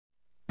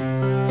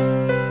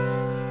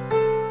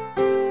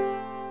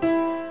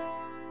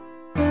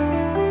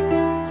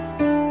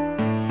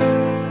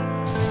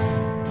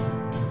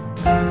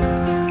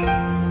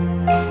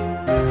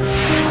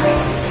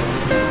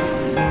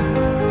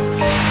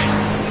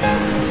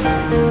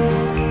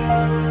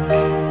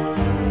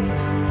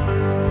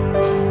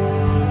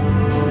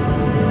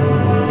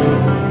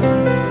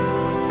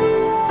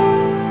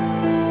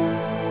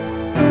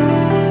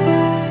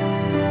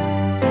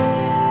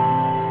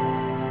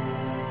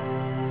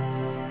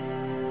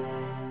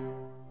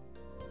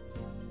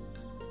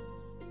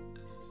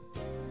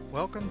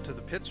Welcome to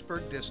the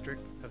Pittsburgh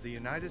District of the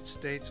United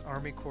States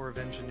Army Corps of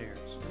Engineers.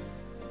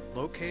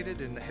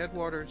 Located in the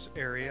headwaters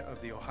area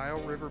of the Ohio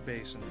River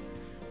Basin,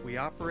 we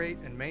operate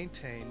and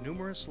maintain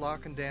numerous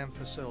lock and dam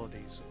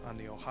facilities on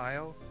the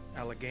Ohio,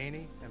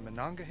 Allegheny, and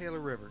Monongahela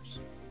rivers.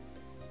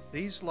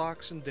 These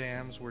locks and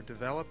dams were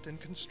developed and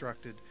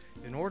constructed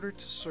in order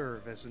to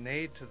serve as an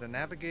aid to the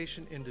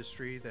navigation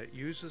industry that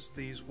uses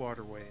these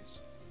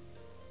waterways.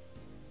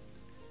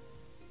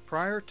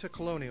 Prior to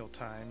colonial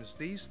times,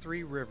 these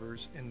three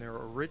rivers in their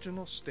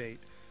original state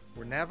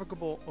were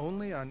navigable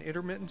only on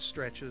intermittent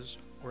stretches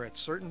or at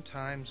certain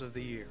times of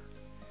the year.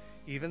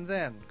 Even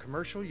then,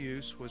 commercial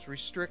use was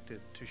restricted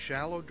to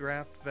shallow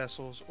draft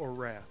vessels or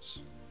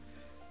rafts.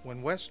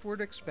 When westward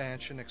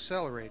expansion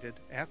accelerated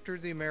after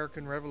the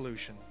American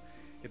Revolution,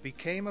 it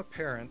became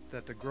apparent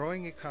that the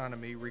growing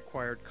economy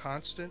required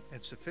constant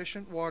and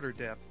sufficient water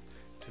depth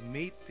to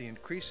meet the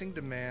increasing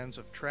demands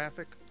of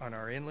traffic on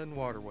our inland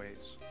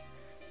waterways.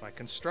 By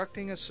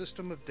constructing a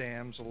system of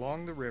dams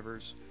along the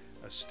rivers,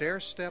 a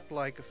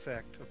stair-step-like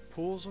effect of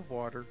pools of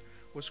water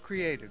was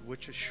created,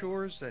 which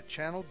assures that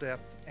channel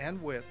depth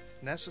and width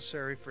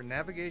necessary for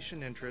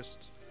navigation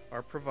interests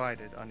are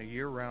provided on a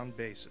year-round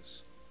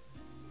basis.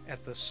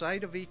 At the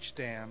site of each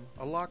dam,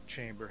 a lock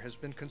chamber has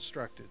been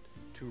constructed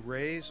to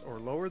raise or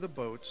lower the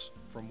boats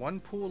from one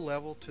pool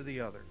level to the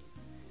other.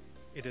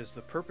 It is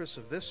the purpose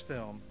of this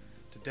film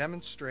to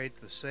demonstrate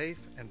the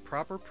safe and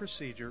proper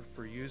procedure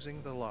for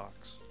using the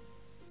locks.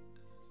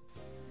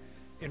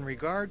 In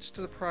regards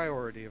to the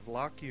priority of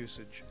lock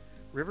usage,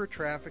 river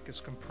traffic is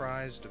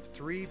comprised of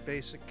three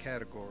basic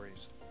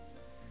categories.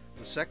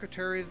 The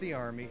Secretary of the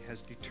Army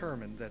has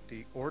determined that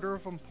the order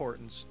of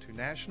importance to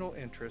national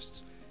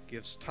interests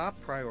gives top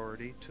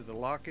priority to the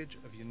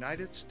lockage of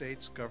United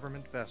States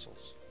government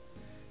vessels.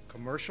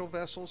 Commercial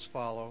vessels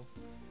follow,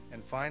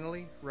 and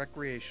finally,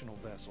 recreational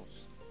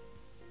vessels.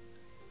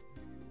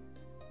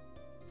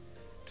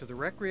 To the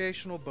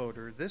recreational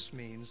boater, this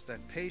means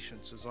that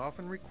patience is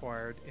often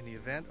required in the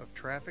event of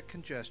traffic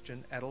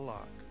congestion at a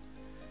lock.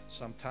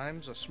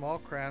 Sometimes a small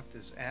craft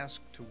is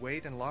asked to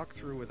wait and lock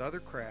through with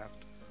other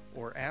craft,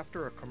 or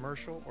after a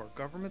commercial or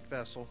government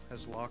vessel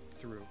has locked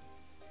through.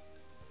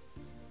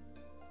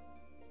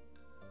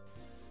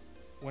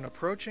 When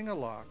approaching a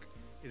lock,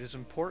 it is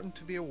important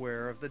to be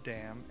aware of the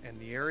dam and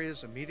the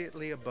areas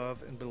immediately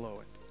above and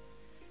below it.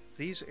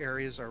 These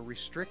areas are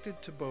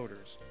restricted to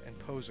boaters and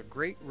pose a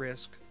great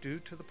risk due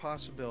to the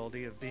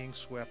possibility of being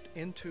swept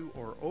into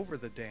or over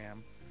the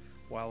dam,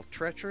 while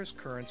treacherous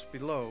currents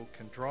below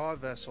can draw a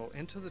vessel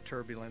into the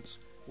turbulence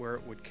where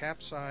it would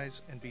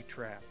capsize and be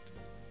trapped.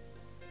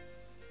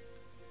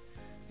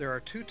 There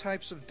are two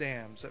types of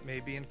dams that may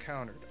be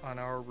encountered on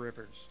our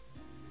rivers.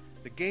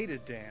 The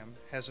gated dam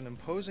has an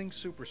imposing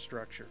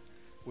superstructure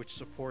which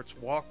supports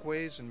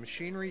walkways and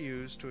machinery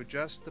used to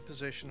adjust the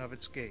position of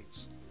its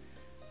gates.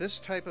 This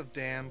type of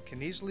dam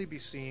can easily be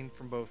seen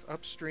from both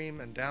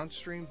upstream and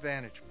downstream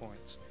vantage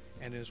points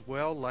and is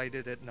well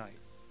lighted at night.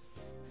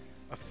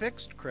 A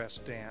fixed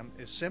crest dam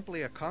is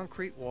simply a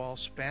concrete wall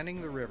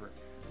spanning the river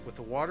with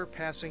the water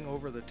passing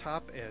over the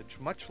top edge,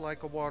 much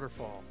like a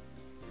waterfall.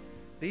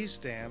 These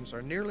dams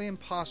are nearly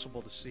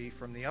impossible to see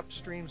from the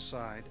upstream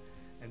side,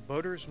 and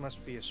boaters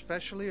must be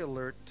especially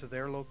alert to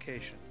their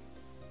location.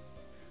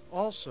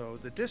 Also,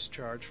 the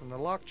discharge from the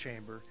lock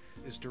chamber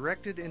is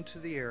directed into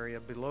the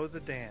area below the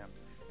dam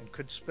and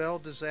could spell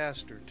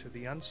disaster to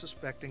the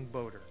unsuspecting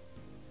boater.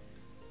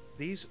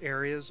 These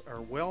areas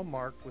are well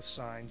marked with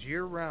signs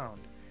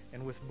year-round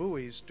and with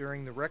buoys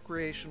during the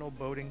recreational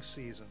boating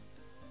season.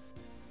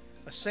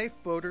 A safe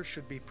boater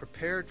should be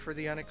prepared for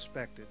the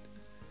unexpected.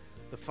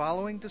 The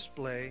following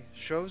display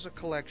shows a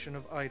collection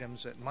of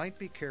items that might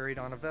be carried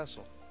on a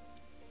vessel.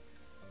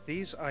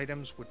 These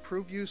items would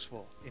prove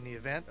useful in the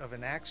event of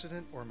an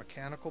accident or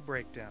mechanical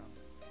breakdown.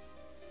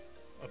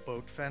 A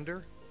boat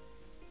fender,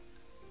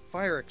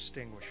 fire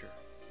extinguisher,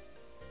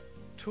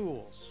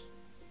 tools,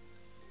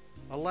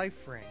 a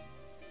life ring,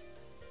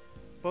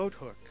 boat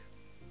hook,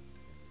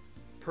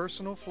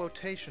 personal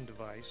flotation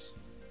device,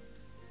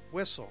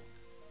 whistle,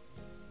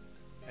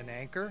 an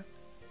anchor,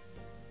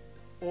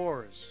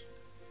 oars,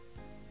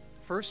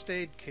 first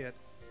aid kit,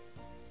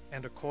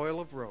 and a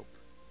coil of rope.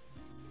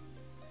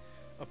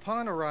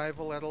 Upon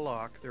arrival at a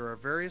lock, there are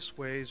various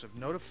ways of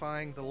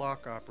notifying the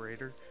lock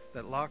operator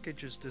that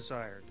lockage is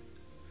desired.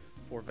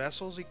 For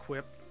vessels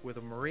equipped with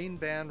a marine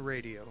band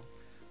radio,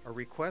 a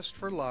request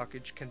for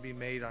lockage can be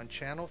made on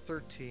channel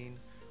 13,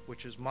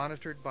 which is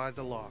monitored by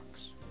the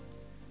locks.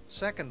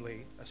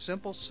 Secondly, a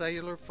simple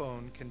cellular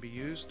phone can be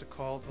used to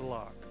call the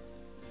lock.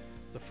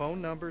 The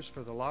phone numbers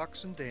for the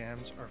locks and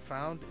dams are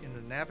found in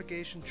the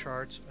navigation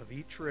charts of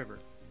each river.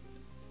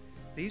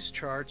 These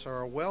charts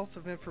are a wealth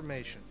of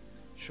information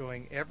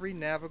showing every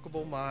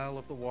navigable mile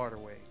of the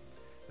waterway,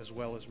 as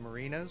well as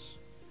marinas,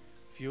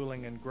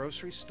 fueling and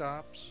grocery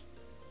stops,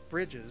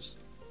 bridges,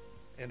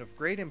 and of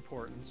great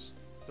importance,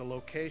 the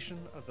location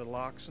of the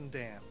locks and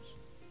dams.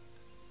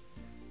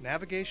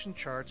 Navigation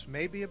charts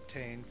may be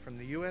obtained from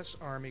the U.S.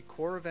 Army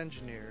Corps of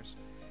Engineers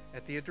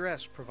at the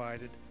address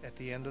provided at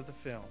the end of the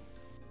film.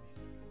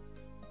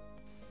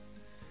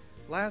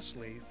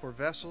 Lastly, for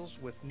vessels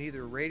with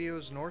neither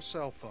radios nor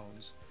cell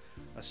phones,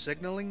 a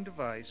signaling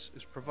device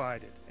is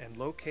provided and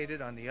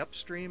located on the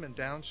upstream and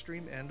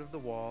downstream end of the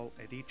wall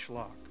at each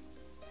lock.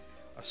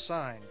 A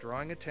sign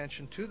drawing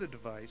attention to the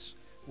device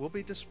will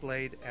be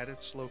displayed at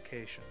its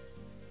location.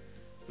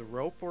 The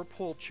rope or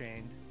pull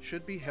chain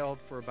should be held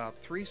for about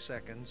 3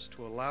 seconds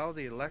to allow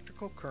the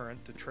electrical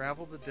current to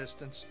travel the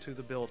distance to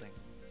the building.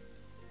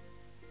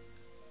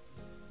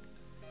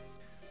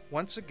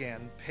 Once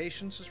again,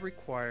 patience is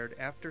required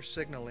after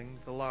signaling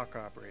the lock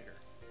operator.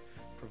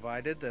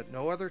 Provided that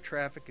no other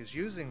traffic is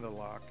using the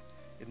lock,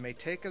 it may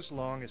take as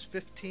long as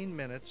 15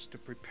 minutes to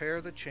prepare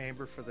the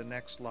chamber for the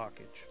next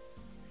lockage.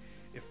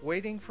 If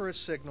waiting for a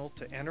signal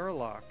to enter a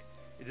lock,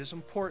 it is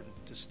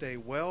important to stay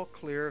well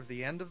clear of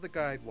the end of the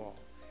guide wall,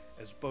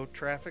 as boat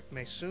traffic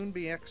may soon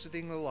be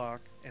exiting the lock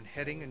and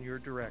heading in your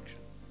direction.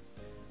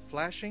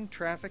 Flashing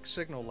traffic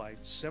signal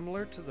lights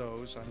similar to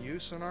those on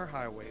use on our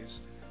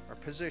highways are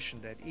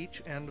positioned at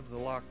each end of the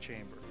lock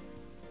chamber.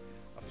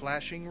 A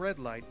flashing red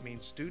light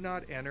means do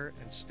not enter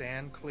and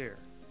stand clear.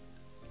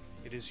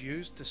 It is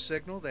used to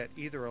signal that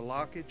either a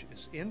lockage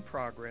is in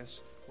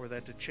progress or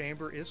that the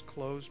chamber is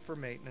closed for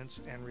maintenance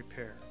and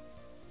repair.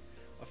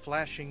 A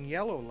flashing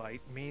yellow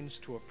light means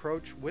to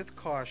approach with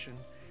caution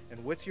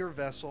and with your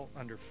vessel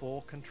under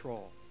full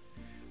control.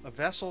 A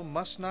vessel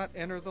must not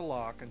enter the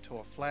lock until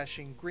a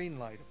flashing green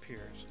light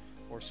appears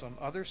or some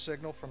other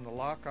signal from the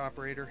lock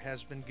operator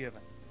has been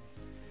given.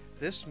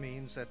 This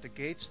means that the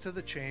gates to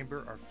the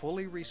chamber are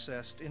fully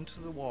recessed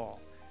into the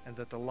wall and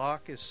that the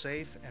lock is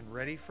safe and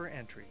ready for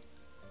entry.